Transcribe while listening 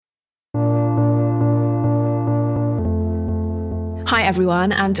Hi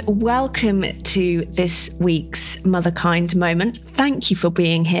everyone, and welcome to this week's Motherkind Moment. Thank you for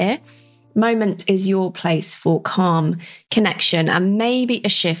being here. Moment is your place for calm, connection, and maybe a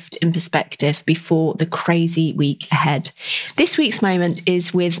shift in perspective before the crazy week ahead. This week's moment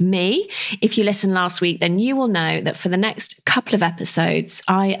is with me. If you listened last week, then you will know that for the next couple of episodes,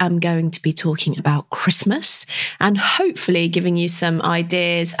 I am going to be talking about Christmas and hopefully giving you some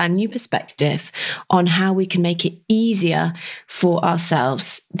ideas and new perspective on how we can make it easier for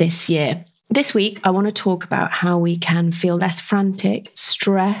ourselves this year. This week, I want to talk about how we can feel less frantic,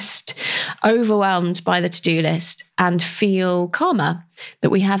 stressed, overwhelmed by the to-do list and feel calmer, that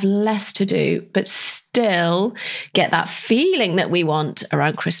we have less to do, but still get that feeling that we want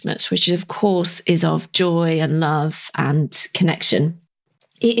around Christmas, which of course is of joy and love and connection.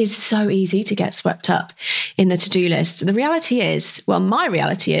 It is so easy to get swept up in the to-do list. The reality is, well, my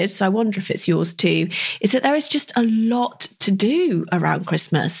reality is, so I wonder if it's yours too, is that there is just a lot to do around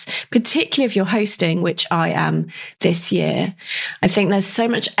Christmas, particularly if you're hosting, which I am this year. I think there's so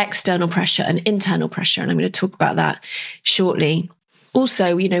much external pressure and internal pressure, and I'm going to talk about that shortly.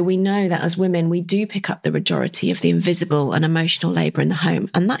 Also, we know that as women, we do pick up the majority of the invisible and emotional labour in the home,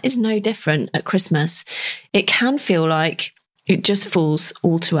 and that is no different at Christmas. It can feel like it just falls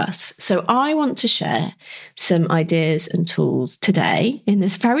all to us. So I want to share some ideas and tools today in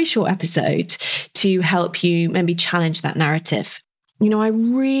this very short episode to help you maybe challenge that narrative. I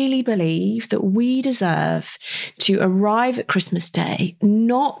really believe that we deserve to arrive at Christmas Day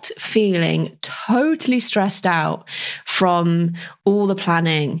not feeling totally stressed out from all the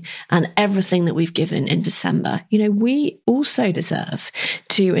planning and everything that we've given in December. We also deserve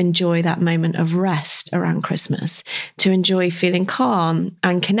to enjoy that moment of rest around Christmas, to enjoy feeling calm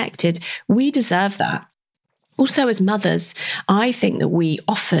and connected. We deserve that. Also, as mothers, I think that we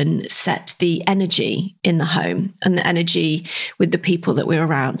often set the energy in the home and the energy with the people that we're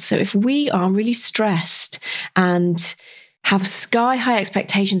around. So if we are really stressed and have sky-high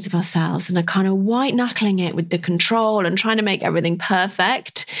expectations of ourselves and are kind of white-knuckling it with the control and trying to make everything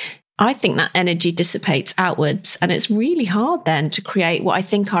perfect, I think that energy dissipates outwards. And it's really hard then to create what I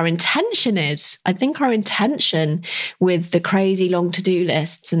think our intention is. I think our intention with the crazy long to-do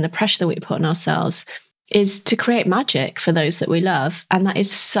lists and the pressure that we put on ourselves is to create magic for those that we love. And that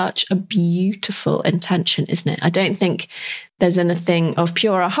is such a beautiful intention, isn't it? I don't think there's anything of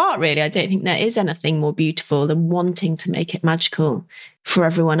purer heart, really. I don't think there is anything more beautiful than wanting to make it magical for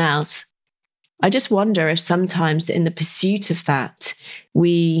everyone else. I just wonder if sometimes in the pursuit of that,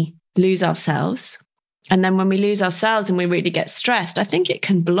 we lose ourselves. And then when we lose ourselves and we really get stressed, I think it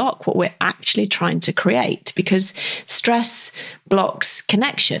can block what we're actually trying to create, because stress blocks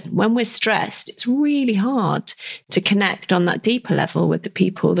connection. When we're stressed, it's really hard to connect on that deeper level with the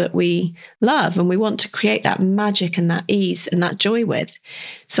people that we love and we want to create that magic and that ease and that joy with.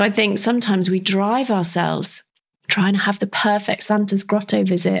 So I think sometimes we drive ourselves trying to have the perfect Santa's grotto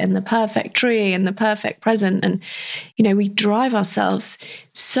visit and the perfect tree and the perfect present. And, we drive ourselves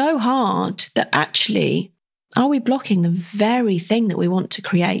so hard that actually, are we blocking the very thing that we want to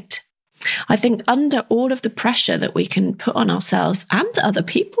create? I think under all of the pressure that we can put on ourselves and other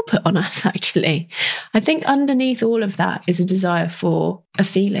people put on us, actually, I think underneath all of that is a desire for a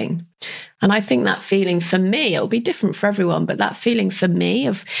feeling. And I think that feeling for me, it'll be different for everyone, but that feeling for me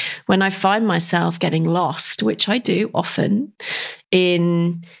of when I find myself getting lost, which I do often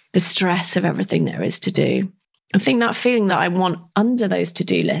in the stress of everything there is to do, I think that feeling that I want under those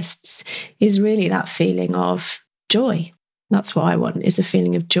to-do lists is really that feeling of joy. That's what I want, is a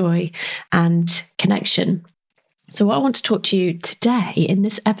feeling of joy and connection. So what I want to talk to you today in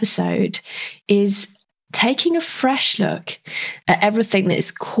this episode is taking a fresh look at everything that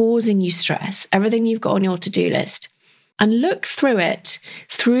is causing you stress, everything you've got on your to-do list, and look through it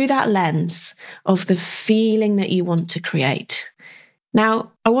through that lens of the feeling that you want to create.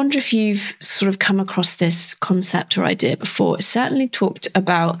 Now, I wonder if you've sort of come across this concept or idea before. It's certainly talked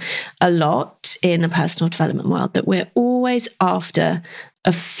about a lot in the personal development world, that we're always after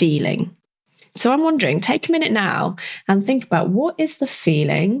a feeling. So I'm wondering, take a minute now and think about, what is the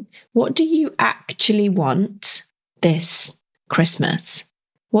feeling? What do you actually want this Christmas?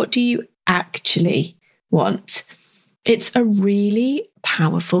 What do you actually want? It's a really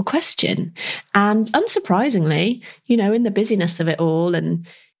powerful question. And unsurprisingly, in the busyness of it all and,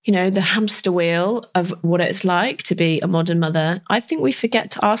 the hamster wheel of what it's like to be a modern mother, I think we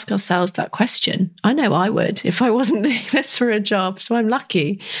forget to ask ourselves that question. I know I would if I wasn't doing this for a job. So I'm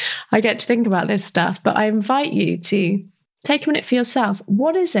lucky I get to think about this stuff. But I invite you to take a minute for yourself.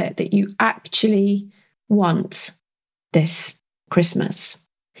 What is it that you actually want this Christmas?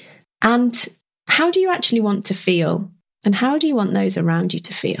 And how do you actually want to feel And how do you want those around you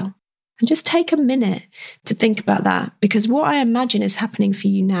to feel? And just take a minute to think about that, because what I imagine is happening for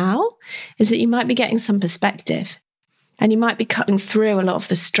you now is that you might be getting some perspective, and you might be cutting through a lot of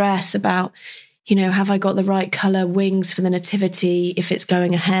the stress about, have I got the right colour wings for the nativity if it's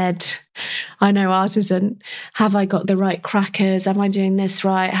going ahead? I know ours isn't. Have I got the right crackers? Am I doing this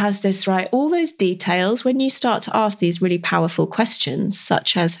right? How's this right? All those details, when you start to ask these really powerful questions,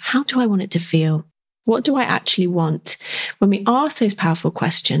 such as, how do I want it to feel? What do I actually want? When we ask those powerful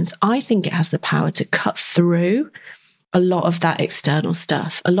questions, I think it has the power to cut through a lot of that external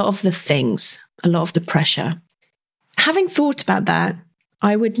stuff, a lot of the things, a lot of the pressure. Having thought about that,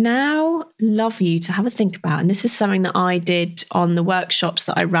 I would now love you to have a think about, and this is something that I did on the workshops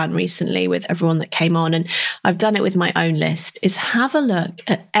that I ran recently with everyone that came on, and I've done it with my own list, is have a look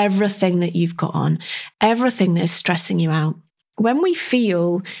at everything that you've got on, everything that is stressing you out. When we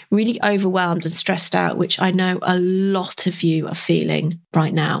feel really overwhelmed and stressed out, which I know a lot of you are feeling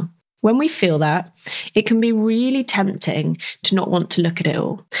right now, when we feel that, it can be really tempting to not want to look at it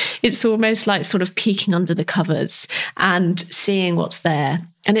all. It's almost like sort of peeking under the covers and seeing what's there.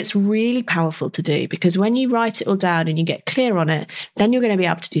 And it's really powerful to do, because when you write it all down and you get clear on it, then you're going to be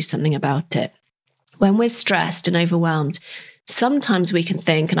able to do something about it. When we're stressed and overwhelmed, sometimes we can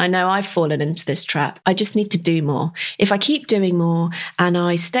think, and I know I've fallen into this trap, I just need to do more. If I keep doing more and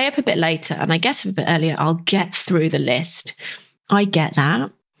I stay up a bit later and I get up a bit earlier, I'll get through the list. I get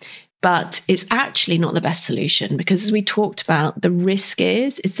that. But it's actually not the best solution, because as we talked about, the risk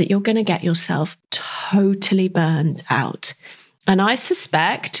is that you're going to get yourself totally burned out. And I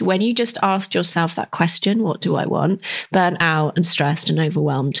suspect when you just asked yourself that question, what do I want? Burnt out and stressed and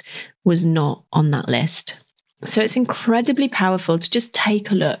overwhelmed was not on that list. So it's incredibly powerful to just take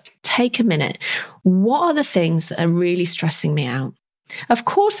a look, take a minute. What are the things that are really stressing me out? Of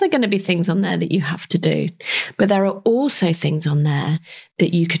course, there are going to be things on there that you have to do, but there are also things on there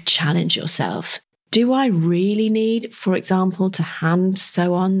that you could challenge yourself. Do I really need, for example, to hand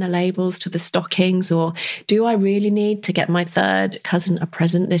sew on the labels to the stockings? Or do I really need to get my third cousin a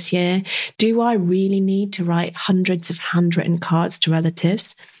present this year? Do I really need to write hundreds of handwritten cards to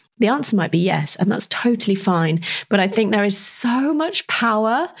relatives? The answer might be yes, and that's totally fine. But I think there is so much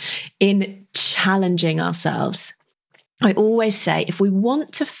power in challenging ourselves. I always say, if we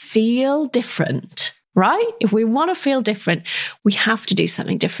want to feel different, right? If we want to feel different, we have to do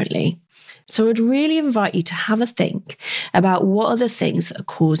something differently. So I'd really invite you to have a think about, what are the things that are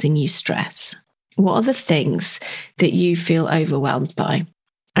causing you stress? What are the things that you feel overwhelmed by?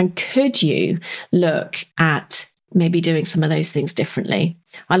 And could you look at maybe doing some of those things differently?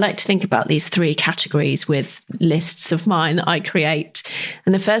 I like to think about these 3 categories with lists of mine that I create.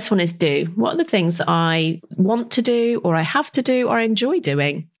 And the first one is do. What are the things that I want to do, or I have to do, or I enjoy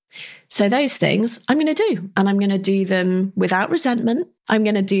doing? So those things I'm going to do, and I'm going to do them without resentment. I'm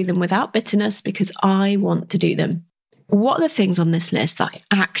going to do them without bitterness, because I want to do them. What are the things on this list that I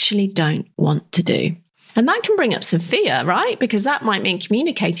actually don't want to do? And that can bring up some fear, right? Because that might mean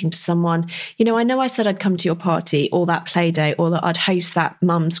communicating to someone, I know I said I'd come to your party or that play day, or that I'd host that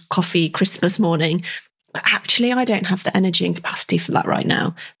mum's coffee Christmas morning, but actually I don't have the energy and capacity for that right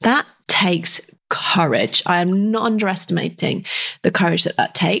now. That takes courage. I am not underestimating the courage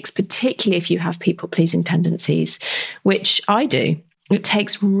that takes, particularly if you have people-pleasing tendencies, which I do. It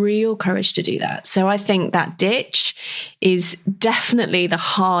takes real courage to do that. So I think that ditch is definitely the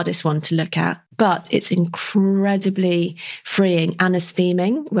hardest one to look at, but it's incredibly freeing and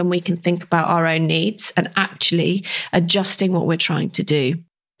esteeming when we can think about our own needs and actually adjusting what we're trying to do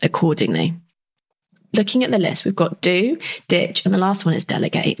accordingly. Looking at the list, we've got do, ditch, and the last one is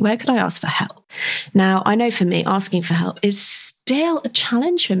delegate. Where could I ask for help? Now, I know for me, asking for help is still a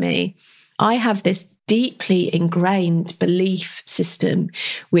challenge for me. I have this deeply ingrained belief system,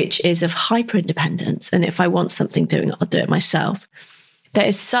 which is of hyper-independence. And if I want something doing, I'll do it myself. There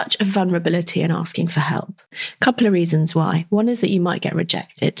is such a vulnerability in asking for help. A couple of reasons why. One is that you might get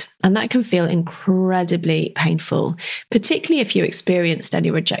rejected, and that can feel incredibly painful, particularly if you experienced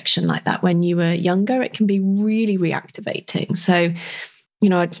any rejection like that when you were younger. It can be really reactivating. So,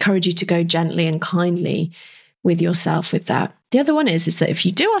 I'd encourage you to go gently and kindly with yourself with that. The other one is that if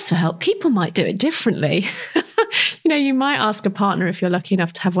you do ask for help, people might do it differently. You might ask a partner, if you're lucky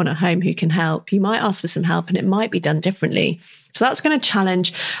enough to have one at home who can help. You might ask for some help and it might be done differently. So that's going to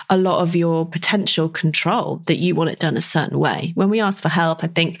challenge a lot of your potential control that you want it done a certain way. When we ask for help, I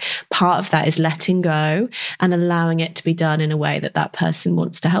think part of that is letting go and allowing it to be done in a way that that person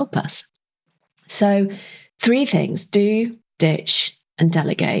wants to help us. So 3 things: do, ditch, and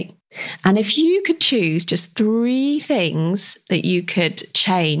delegate. And if you could choose just 3 things that you could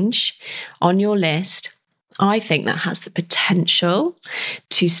change on your list, I think that has the potential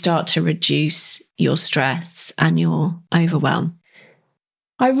to start to reduce your stress and your overwhelm.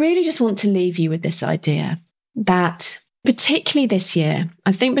 I really just want to leave you with this idea that particularly this year,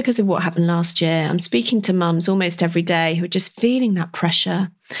 I think because of what happened last year, I'm speaking to mums almost every day who are just feeling that pressure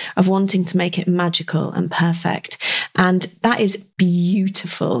of wanting to make it magical and perfect. And that is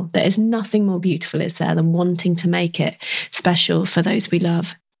beautiful. There is nothing more beautiful, is there, than wanting to make it special for those we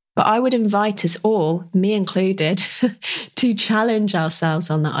love. But I would invite us all, me included, to challenge ourselves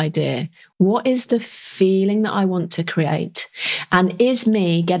on that idea. What is the feeling that I want to create? And is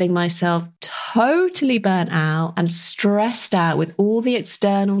me getting myself totally burnt out and stressed out with all the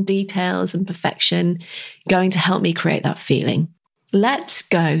external details and perfection going to help me create that feeling? Let's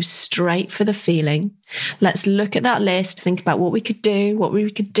go straight for the feeling. Let's look at that list, think about what we could do, what we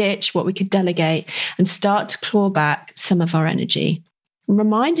could ditch, what we could delegate, and start to claw back some of our energy.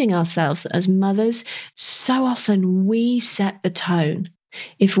 Reminding ourselves that as mothers, so often we set the tone.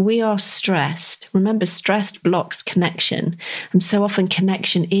 If we are stressed, remember, stress blocks connection. And so often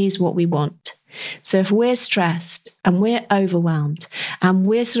connection is what we want. So if we're stressed and we're overwhelmed and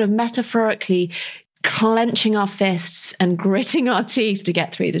we're sort of metaphorically clenching our fists and gritting our teeth to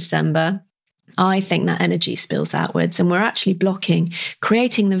get through December, I think that energy spills outwards and we're actually blocking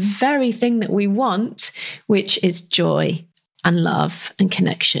creating the very thing that we want, which is joy and love and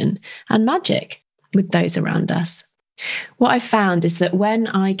connection and magic with those around us. What I found is that when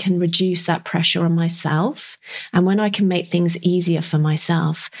I can reduce that pressure on myself and when I can make things easier for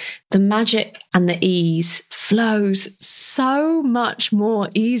myself, the magic and the ease flows so much more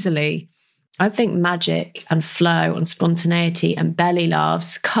easily. I think magic and flow and spontaneity and belly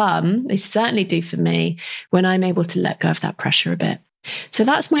laughs they certainly do for me, when I'm able to let go of that pressure a bit. So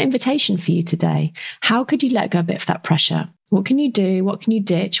that's my invitation for you today. How could you let go a bit of that pressure? What can you do? What can you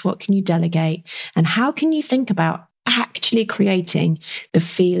ditch? What can you delegate? And how can you think about actually creating the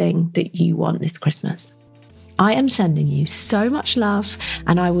feeling that you want this Christmas? I am sending you so much love,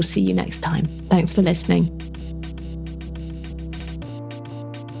 and I will see you next time. Thanks for listening.